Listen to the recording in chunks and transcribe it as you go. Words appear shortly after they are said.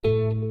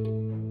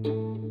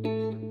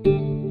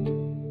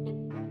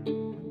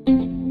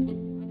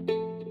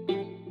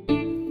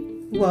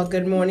Well,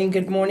 good morning,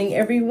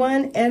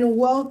 everyone, and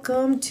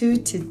welcome to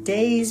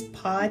today's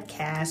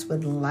podcast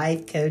with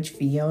Life Coach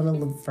Fiona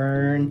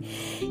Laverne.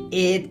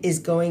 It is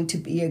going to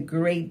be a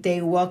great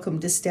day. Welcome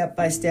to Step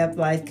by Step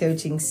Life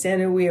Coaching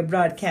Center. We are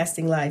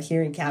broadcasting live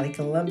here in Cali,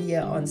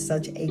 Colombia on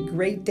such a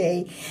great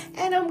day,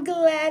 and I'm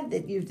glad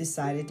that you've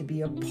decided to be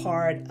a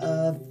part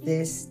of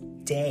this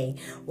day.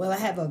 Well, I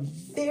have a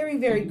very,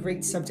 very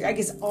great subject. I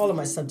guess all of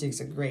my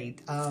subjects are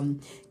great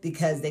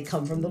because they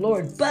come from the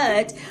Lord.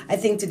 But I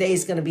think today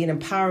is going to be an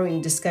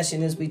empowering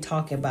discussion as we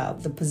talk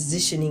about the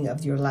positioning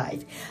of your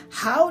life.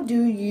 How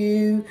do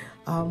you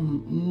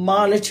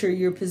monitor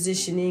your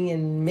positioning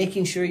and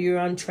making sure you're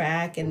on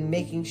track and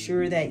making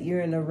sure that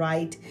you're in the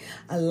right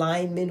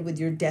alignment with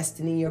your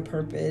destiny, your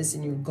purpose,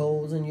 and your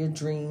goals and your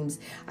dreams?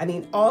 I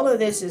mean, all of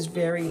this is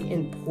very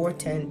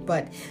important,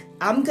 but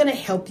I'm going to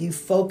help you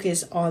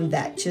focus on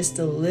that just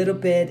a little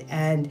bit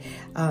and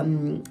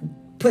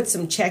put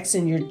some checks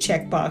in your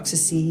checkbox to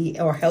see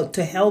or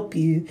help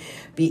you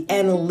be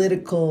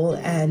analytical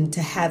and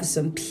to have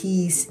some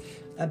peace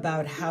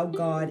about how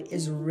God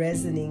is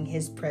resonating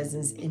his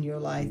presence in your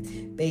life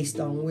based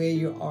on where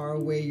you are,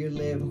 where you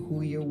live,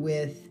 who you're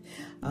with,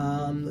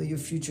 your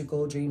future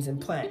goal, dreams, and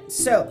plans.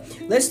 So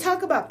let's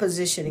talk about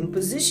positioning.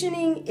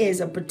 Positioning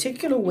is a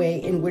particular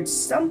way in which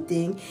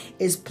something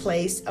is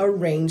placed,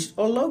 arranged,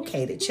 or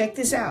located. Check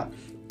this out.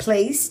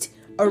 Placed,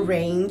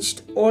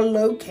 arranged, or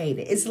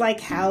located. It's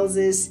like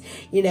houses,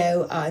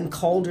 in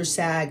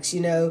cul-de-sacs,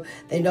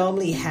 they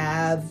normally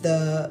have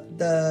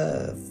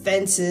the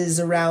fences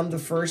around the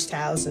first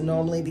house, and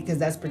normally because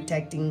that's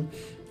protecting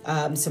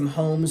some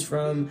homes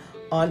from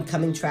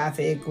oncoming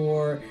traffic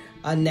or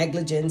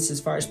negligence as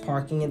far as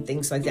parking and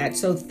things like that.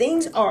 So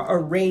things are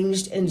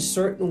arranged in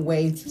certain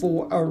ways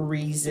for a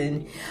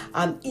reason.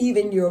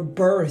 Even your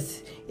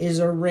birth is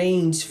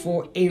arranged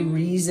for a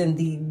reason.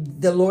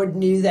 The Lord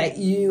knew that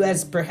you,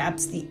 as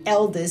perhaps the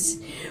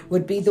eldest,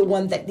 would be the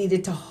one that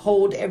needed to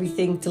hold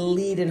everything, to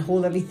lead and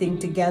hold everything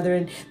together.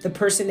 And the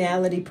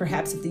personality,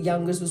 perhaps if the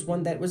youngest, was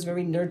one that was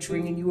very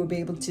nurturing and you would be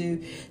able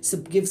to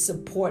give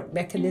support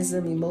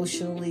mechanism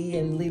emotionally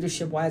and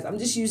leadership wise. I'm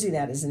just using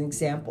that as an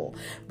example,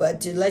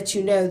 but to let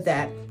you know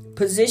that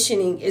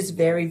positioning is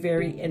very,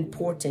 very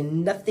important.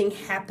 Nothing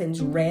happens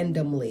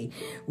randomly.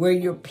 Where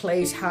you're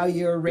placed, how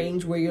you're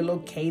arranged, where you're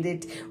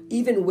located,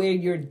 even where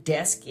your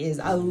desk is.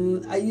 I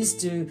used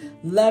to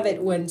love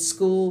it when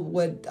school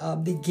would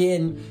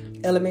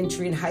begin,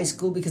 elementary and high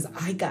school, because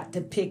I got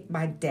to pick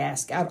my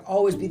desk. I'd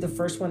always be the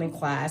first one in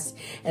class,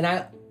 and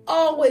I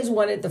always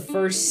wanted the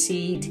first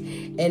seat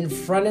in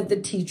front of the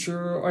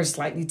teacher or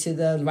slightly to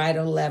the right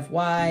or left.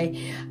 Why?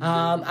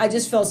 I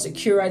just felt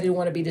secure. I didn't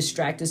want to be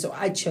distracted. So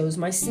I chose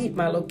my seat,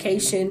 my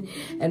location,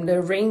 and the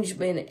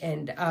arrangement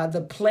and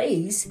the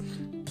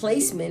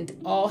placement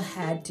all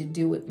had to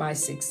do with my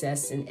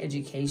success in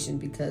education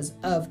because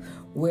of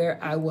where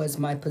I was,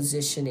 my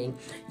positioning.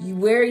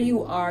 Where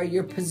you are,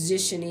 your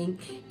positioning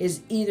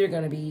is either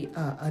going to be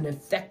an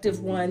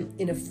effective one,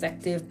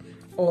 ineffective,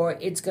 or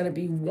it's going to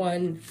be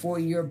one for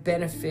your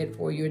benefit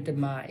or your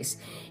demise.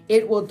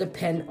 It will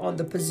depend on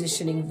the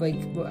positioning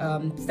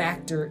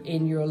factor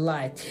in your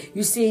life.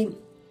 You see,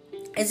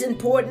 it's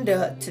important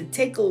to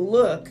take a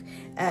look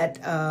at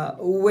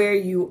where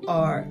you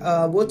are.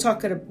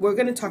 We're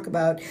going to talk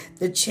about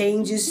the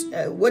changes.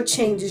 What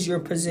changes your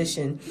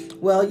position?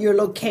 Well, your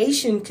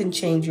location can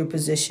change your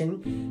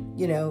position.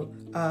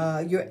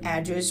 Your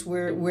address,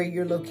 where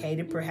you're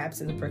located,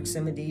 perhaps in the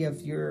proximity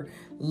of your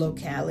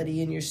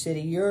locality in your city.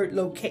 Your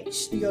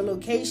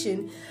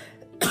location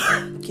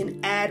can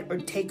add or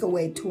take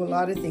away to a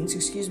lot of things.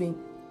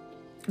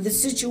 The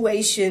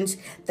situations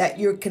that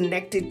you're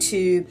connected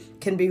to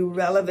can be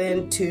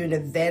relevant to an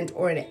event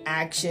or an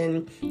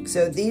action.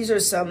 So these are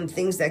some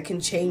things that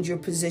can change your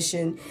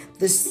position.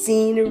 The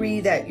scenery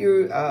that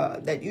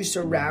you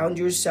surround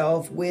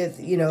yourself with,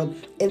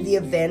 in the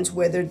events,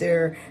 whether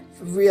they're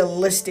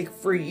realistic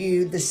for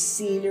you, the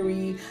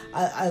scenery,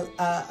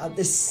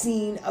 the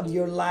scene of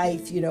your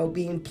life,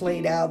 being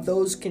played out,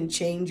 those can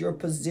change your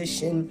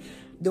position,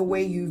 the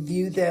way you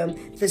view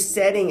them, the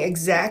setting,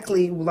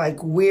 exactly like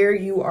where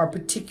you are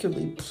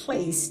particularly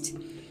placed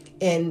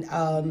in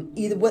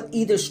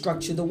either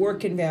structure, the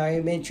work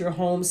environment, your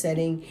home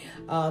setting,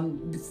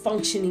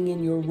 functioning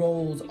in your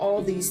roles.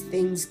 All these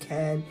things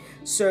can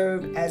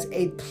serve as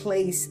a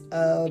place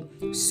of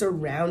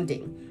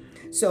surrounding.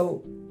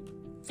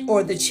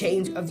 Or the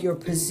change of your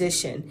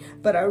position.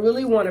 But I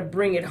really want to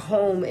bring it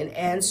home and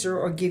answer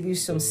or give you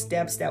some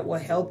steps that will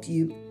help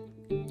you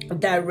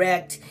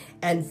direct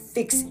and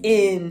fix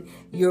in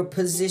your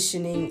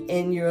positioning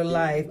in your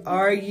life.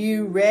 Are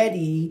you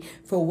ready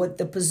for what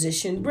the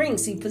position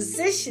brings? See,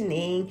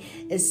 positioning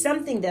is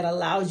something that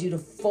allows you to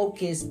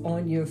focus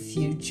on your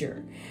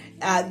future.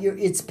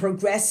 It's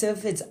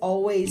progressive. It's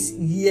always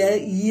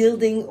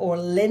yielding or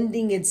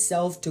lending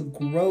itself to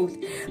growth.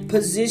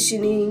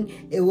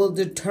 Positioning, it will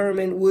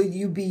determine will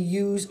you be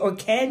used or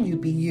can you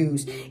be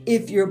used.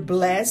 If you're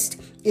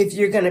blessed, if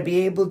you're going to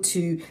be able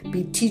to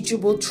be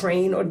teachable,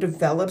 train, or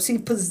develop. See,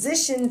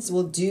 positions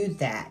will do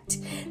that.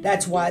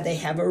 That's why they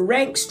have a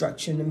rank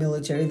structure in the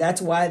military.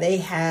 That's why they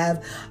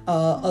have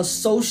a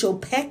social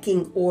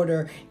pecking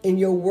order in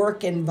your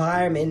work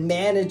environment.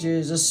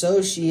 Managers,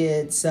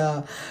 associates,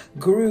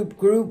 group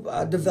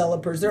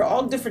developers. They're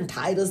all different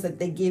titles that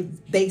they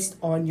give based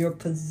on your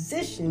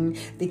position,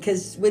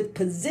 because with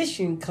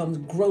position comes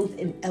growth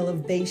and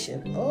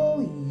elevation.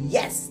 Oh,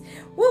 yes.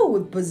 Woo,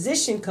 with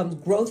position comes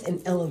growth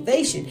and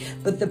elevation.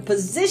 But the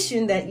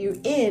position that you're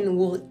in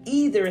will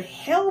either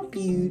help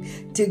you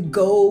to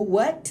go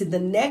to the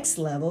next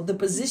level. The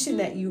position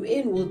that you're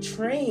in will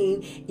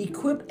train,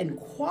 equip, and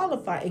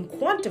qualify and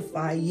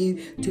quantify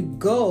you to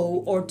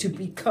go or to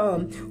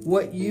become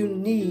what you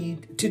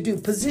need to do.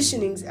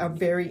 Positionings are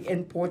very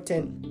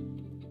important.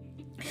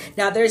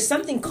 Now, there's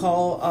something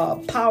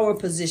called power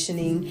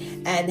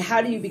positioning. And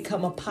how do you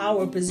become a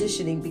power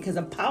positioning? Because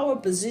a power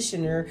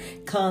positioner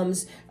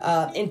comes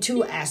in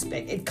two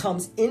aspects. It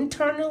comes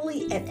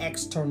internally and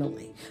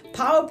externally.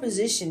 Power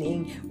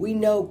positioning, we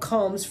know,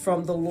 comes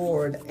from the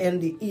Lord and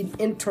the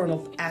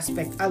internal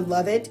aspect. I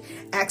love it.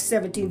 Acts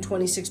 17,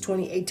 26,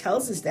 28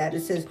 tells us that.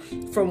 It says,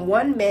 from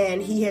one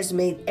man, he has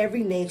made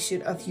every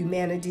nation of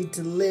humanity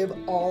to live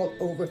all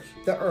over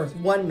the earth.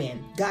 One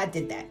man. God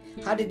did that.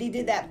 How did he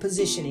do that?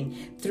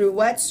 Positioning. Through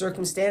what?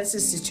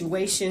 Circumstances,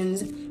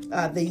 situations,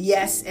 the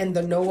yes and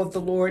the no of the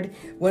Lord.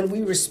 When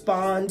we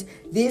respond,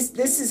 this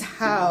is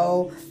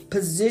how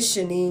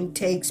positioning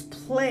takes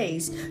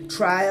place.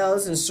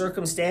 Trials and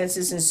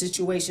circumstances and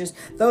situations,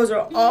 those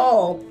are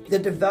all the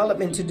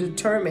development to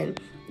determine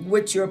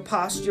what your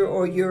posture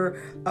or your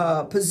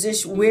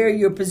position, where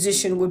your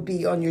position would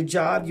be on your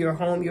job, your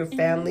home, your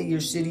family, your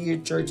city, your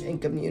church,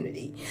 and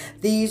community.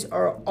 These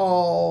are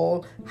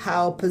all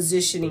how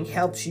positioning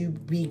helps you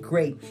be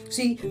great.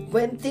 See,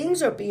 when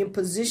things are being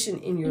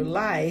positioned in your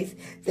life,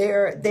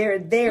 they're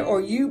there,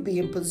 or you be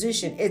in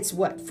position. It's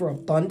what? For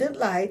abundant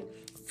life,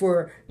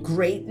 for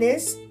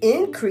greatness,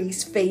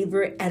 increase,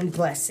 favor, and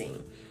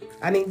blessing.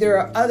 I mean, there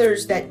are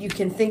others that you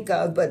can think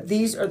of, but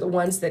these are the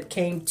ones that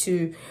came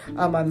to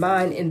my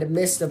mind in the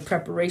midst of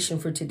preparation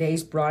for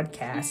today's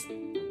broadcast.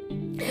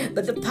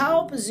 But the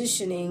power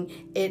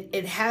positioning,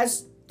 it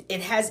has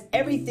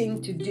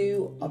everything to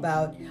do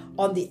about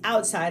on the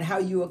outside, how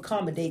you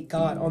accommodate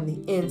God on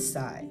the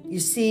inside. You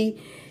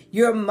see,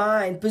 your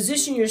mind,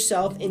 position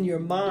yourself in your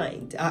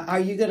mind. Are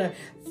you going to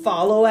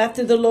follow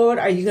after the Lord?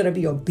 Are you going to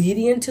be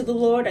obedient to the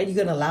Lord? Are you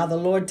going to allow the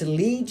Lord to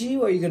lead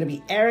you? Are you going to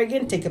be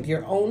arrogant, take up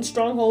your own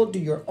stronghold, do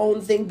your own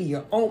thing, be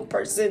your own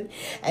person?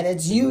 And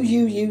it's you,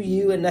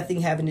 and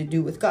nothing having to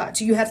do with God.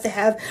 So you have to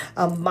have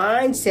a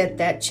mindset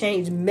that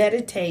change.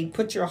 Meditate,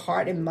 put your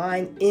heart and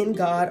mind in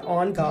God,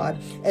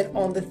 and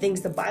on the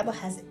things. The Bible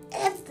has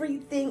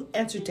everything,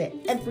 answer to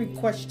every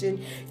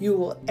question you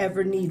will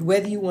ever need.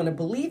 Whether you want to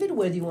believe it,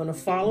 whether you want to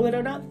follow it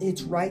or not,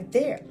 it's right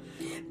there.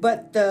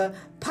 But the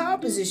power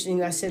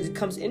positioning, I said, it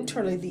comes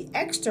internally. The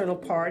external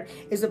part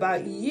is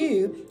about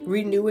you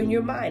renewing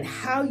your mind,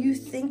 how you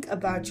think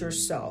about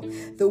yourself,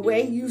 the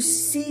way you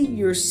see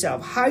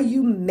yourself, how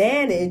you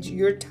manage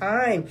your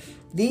time.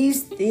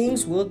 These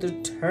things will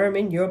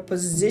determine your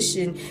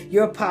position,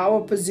 your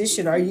power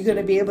position. Are you going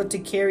to be able to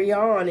carry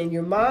on in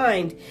your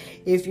mind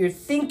if you're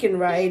thinking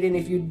right, and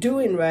if you're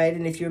doing right,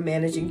 and if you're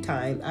managing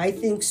time? I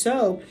think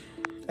so.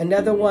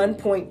 Another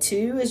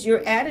 1.2 is your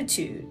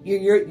attitude.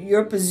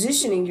 You're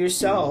positioning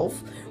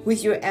yourself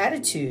with your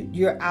attitude,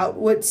 your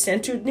outward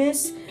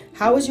centeredness.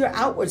 How is your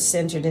outward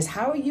centeredness?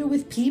 How are you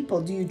with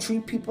people? Do you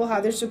treat people how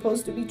they're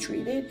supposed to be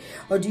treated?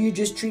 Or do you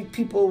just treat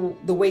people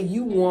the way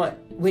you want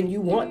when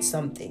you want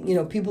something? You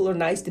know, people are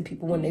nice to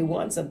people when they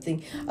want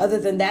something. Other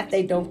than that,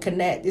 they don't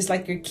connect. It's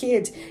like your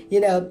kids,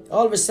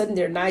 all of a sudden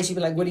they're nice. You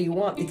be like, what do you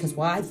want? Because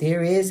why?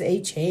 There is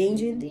a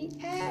change in the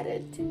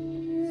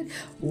attitude.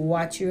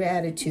 Watch your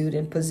attitude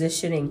and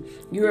positioning.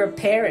 You're a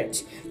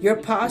parent.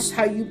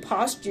 How you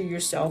posture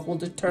yourself will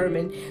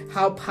determine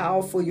how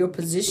powerful your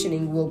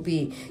positioning will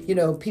be.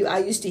 I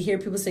used to hear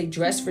people say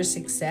dress for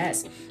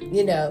success.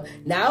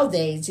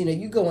 Nowadays,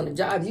 you go on a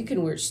job, you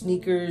can wear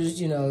sneakers,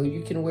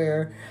 you can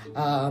wear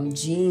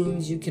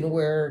jeans, you can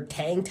wear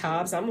tank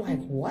tops. I'm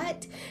like,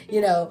 what?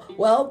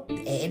 Well,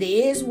 it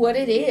is what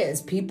it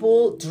is.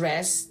 People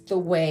dress the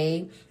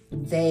way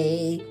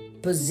they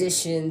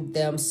position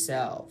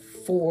themselves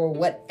for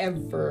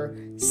whatever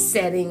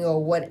setting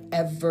or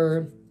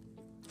whatever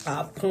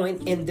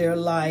point in their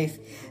life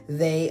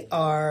they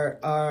are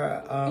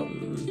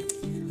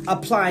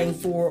applying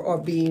for or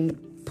being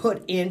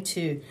put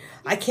into.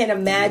 I can't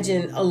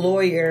imagine a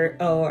lawyer,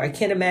 or I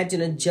can't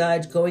imagine a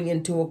judge going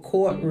into a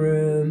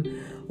courtroom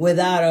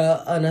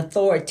without an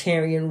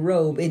authoritarian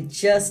robe. It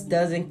just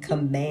doesn't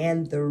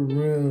command the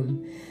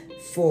room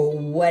for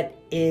what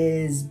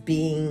is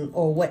being,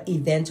 or what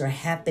events are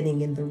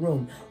happening in the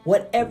room.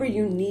 Whatever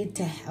you need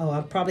to,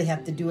 I'll probably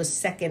have to do a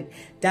second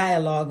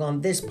dialogue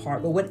on this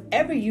part, but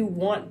whatever you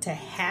want to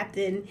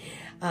happen,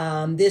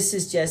 this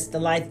is just the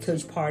life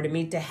coach part of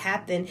me, to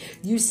happen,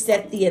 you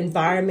set the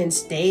environment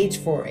stage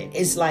for it.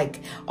 It's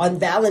like on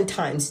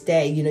Valentine's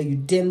Day, you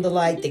dim the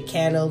light, the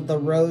candle, the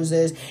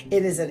roses.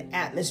 It is an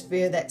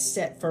atmosphere that's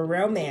set for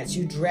romance.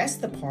 You dress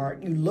the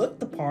part, you look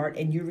the part,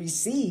 and you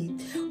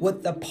receive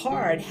what the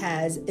part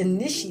has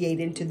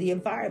initiated into the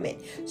environment.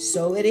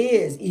 So it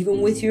is, even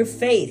with your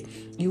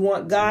faith. You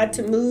want God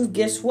to move,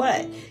 guess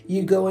what?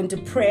 You go into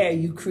prayer,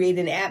 you create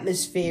an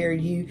atmosphere,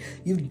 you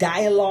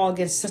dialogue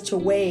in such a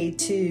way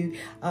to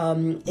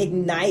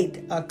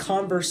ignite a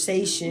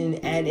conversation,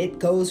 and it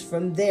goes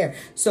from there.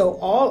 So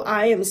all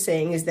I am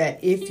saying is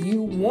that if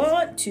you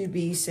want to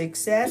be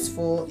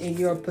successful in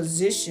your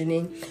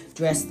positioning,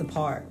 dress the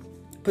part.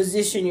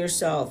 Position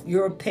yourself.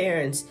 Your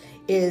appearance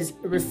is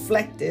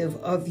reflective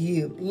of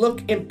you.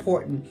 Look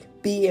important.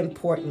 Be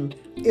important.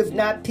 If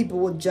not, people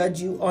will judge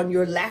you on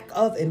your lack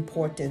of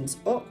importance.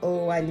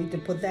 I need to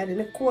put that in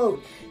a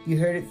quote. You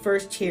heard it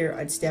first here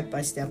on Step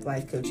by Step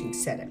Life Coaching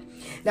Center.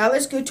 Now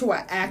let's go to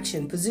our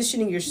action.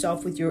 Positioning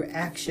yourself with your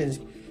actions.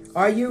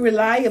 Are you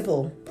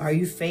reliable? Are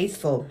you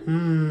faithful?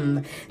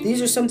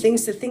 These are some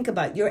things to think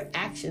about. Your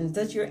actions.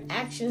 Does your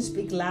actions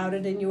speak louder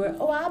than your,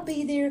 I'll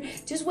be there.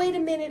 Just wait a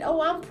minute.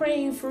 I'm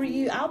praying for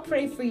you. I'll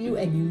pray for you.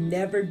 And you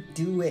never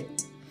do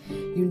it.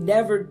 You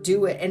never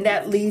do it. And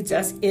that leads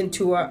us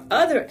into our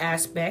other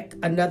aspect.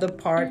 Another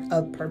part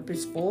of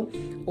purposeful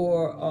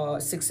or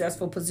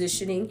successful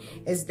positioning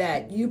is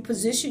that you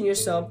position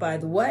yourself by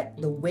the what?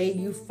 The way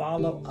you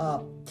follow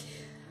up.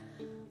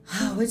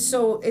 It's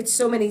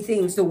so many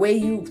things. The way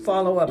you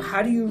follow up.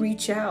 How do you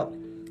reach out?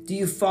 Do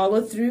you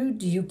follow through?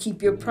 Do you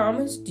keep your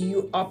promise? Do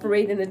you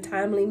operate in a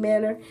timely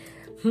manner?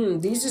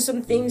 These are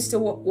some things to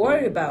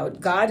worry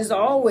about. God is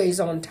always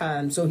on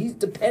time, so he's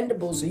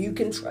dependable, so you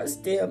can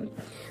trust him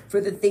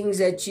for the things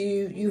that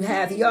you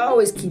have. He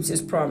always keeps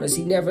his promise.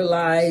 He never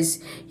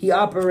lies. He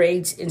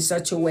operates in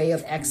such a way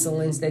of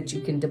excellence that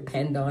you can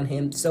depend on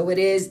him. So it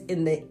is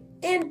in the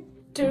inner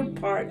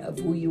part of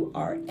who you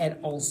are and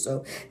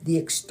also the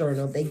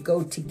external. They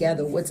go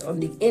together. What's on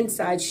the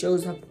inside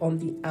shows up on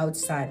the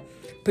outside.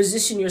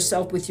 Position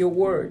yourself with your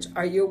words.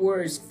 Are your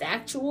words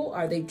factual?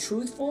 Are they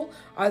truthful?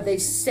 Are they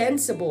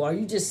sensible? Are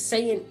you just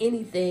saying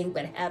anything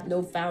but have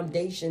no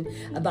foundation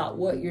about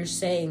what you're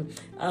saying?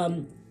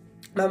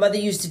 My mother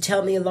used to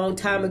tell me a long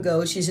time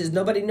ago, she says,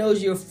 nobody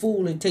knows you're a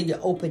fool until you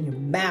open your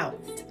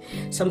mouth.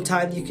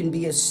 Sometimes you can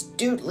be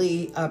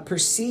astutely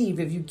perceived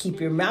if you keep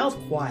your mouth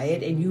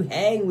quiet and you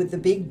hang with the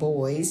big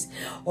boys,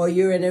 or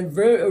you're in a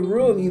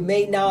room, you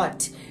may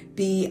not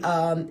be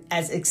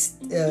as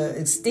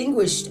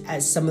extinguished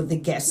as some of the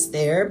guests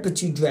there, but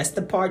you dress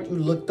the part, you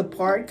look the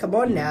part. Come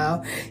on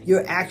now,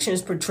 your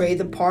actions portray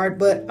the part,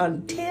 but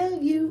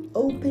until you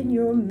open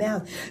your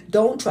mouth,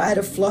 don't try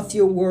to fluff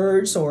your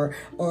words or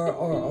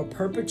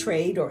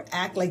perpetrate or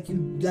act like you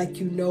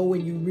know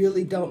when you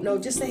really don't know.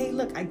 Just say, hey,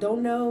 look, I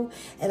don't know,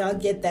 and I'll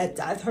get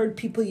that. I've heard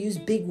people use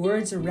big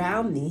words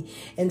around me.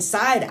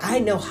 Inside, I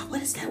know,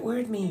 what does that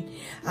word mean?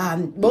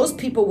 Most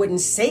people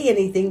wouldn't say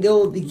anything.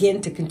 They'll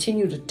begin to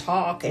continue to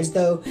talk as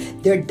though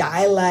they're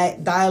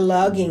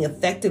dialoguing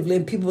effectively,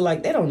 and people are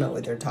like, they don't know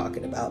what they're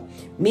talking about.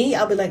 Me,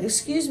 I'll be like,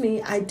 excuse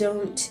me, I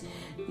don't.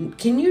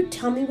 Can you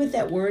tell me what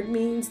that word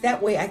means?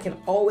 That way I can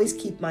always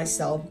keep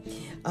myself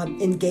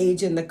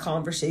engaged in the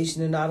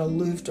conversation and not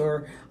aloof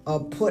or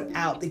put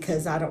out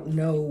because I don't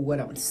know what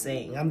I'm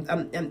saying.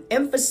 I'm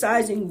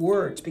emphasizing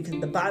words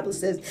because the Bible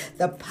says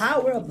the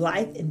power of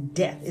life and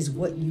death is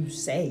what you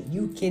say.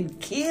 You can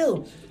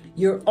kill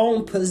your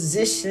own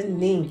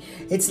positioning.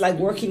 It's like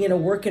working in a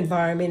work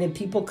environment and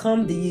people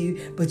come to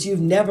you, but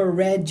you've never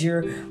read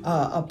your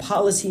a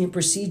policy and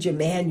procedure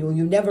manual.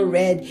 You never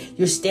read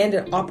your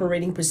standard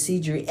operating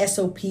procedure,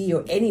 SOP,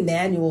 or any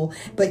manual,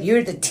 but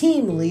you're the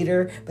team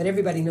leader, but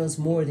everybody knows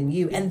more than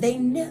you, and they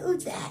know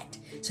that.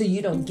 So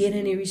you don't get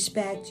any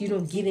respect. You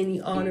don't get any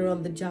honor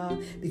on the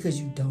job because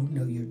you don't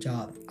know your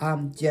job.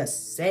 I'm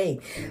just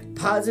saying.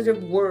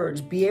 Positive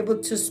words. Be able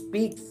to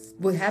speak.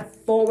 We have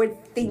forward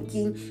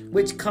thinking,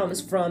 which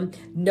comes from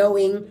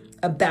knowing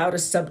about a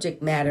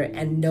subject matter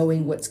and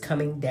knowing what's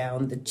coming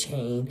down the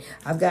chain.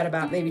 I've got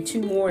about maybe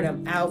 2 more and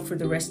I'm out for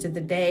the rest of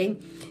the day.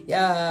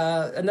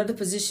 Another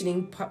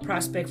positioning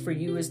prospect for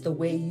you is the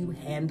way you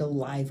handle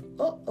life.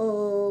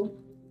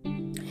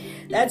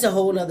 That's a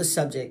whole nother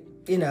subject.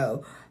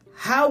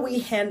 How we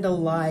handle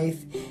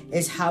life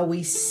is how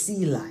we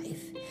see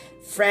life.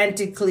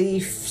 Frantically,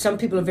 some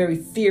people are very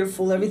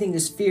fearful. Everything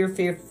is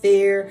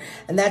fear.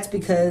 And that's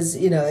because,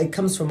 it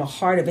comes from a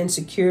heart of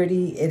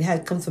insecurity.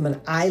 It comes from an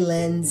eye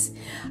lens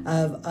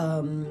of,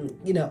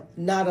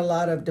 not a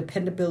lot of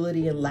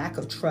dependability and lack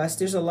of trust.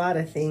 There's a lot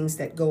of things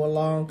that go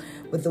along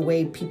with the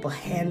way people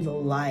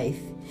handle life.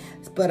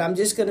 But I'm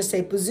just going to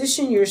say,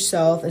 position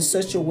yourself in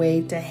such a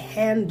way to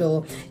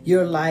handle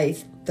your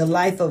life, the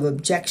life of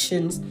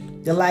objections,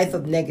 The life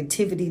of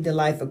negativity, the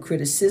life of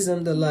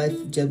criticism, the life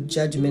of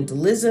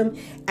judgmentalism,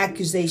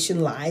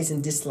 accusation, lies,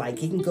 and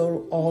dislike. It can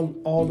go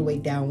all the way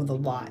down with a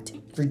lot.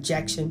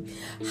 Rejection.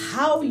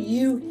 How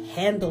you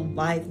handle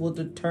life will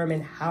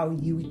determine how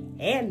you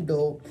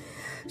handle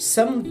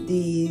some of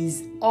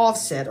these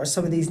offset or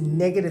some of these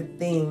negative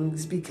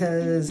things,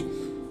 because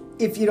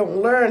if you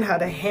don't learn how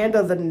to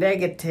handle the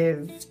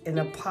negatives in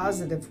a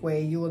positive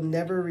way, you will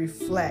never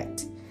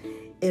reflect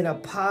in a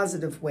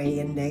positive way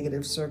in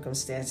negative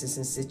circumstances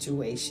and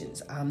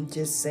situations. I'm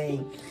just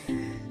saying,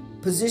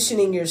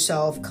 positioning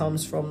yourself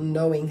comes from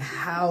knowing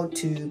how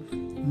to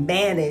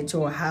manage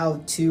or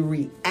how to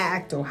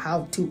react or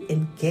how to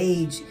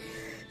engage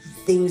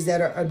things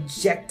that are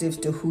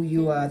objective to who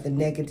you are, the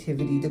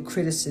negativity, the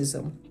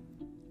criticism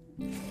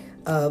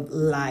of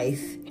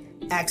life.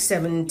 Acts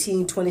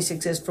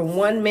 17:26 says, from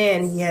one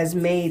man he has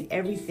made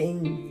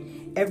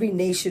every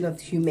nation of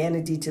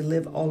humanity to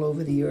live all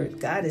over the earth.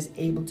 God is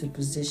able to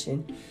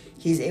position.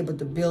 He's able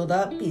to build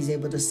up. He's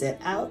able to set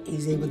out.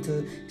 He's able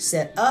to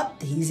set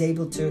up. He's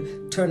able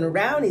to turn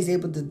around. He's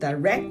able to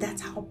direct.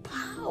 That's how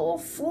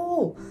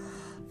powerful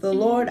the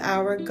Lord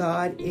our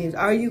God is.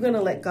 Are you going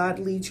to let God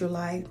lead your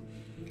life?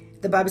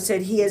 The Bible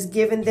said he has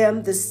given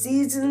them the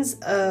seasons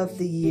of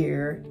the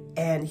year,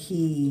 and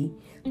he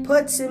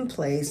puts in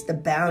place the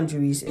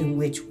boundaries in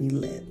which we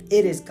live.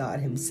 It is God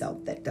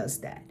himself that does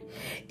that.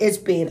 It's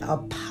been a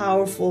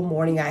powerful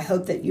morning. I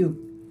hope that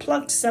you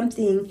plucked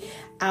something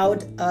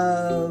out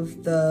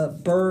of the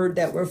bird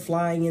that we're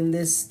flying in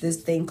this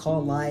thing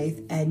called life,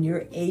 and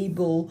you're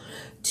able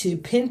to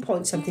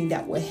pinpoint something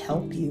that will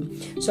help you.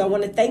 So I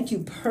want to thank you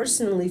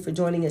personally for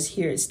joining us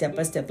here at Step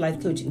by Step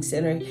Life Coaching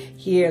Center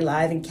here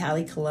live in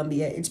Cali,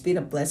 Colombia. It's been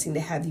a blessing to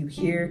have you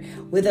here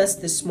with us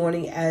this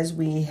morning as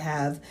we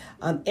have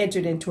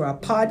entered into our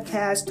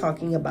podcast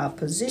talking about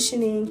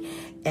positioning.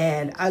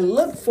 And I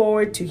look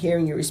forward to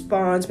hearing your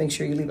response. Make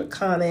sure you leave a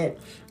comment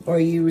or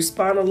you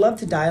respond. I'd love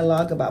to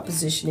dialogue about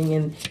positioning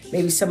and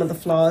maybe some of the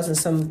flaws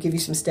and give you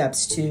some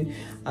steps to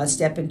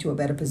step into a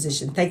better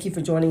position. Thank you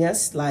for joining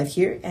us live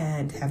here,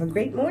 and have a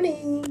great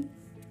morning.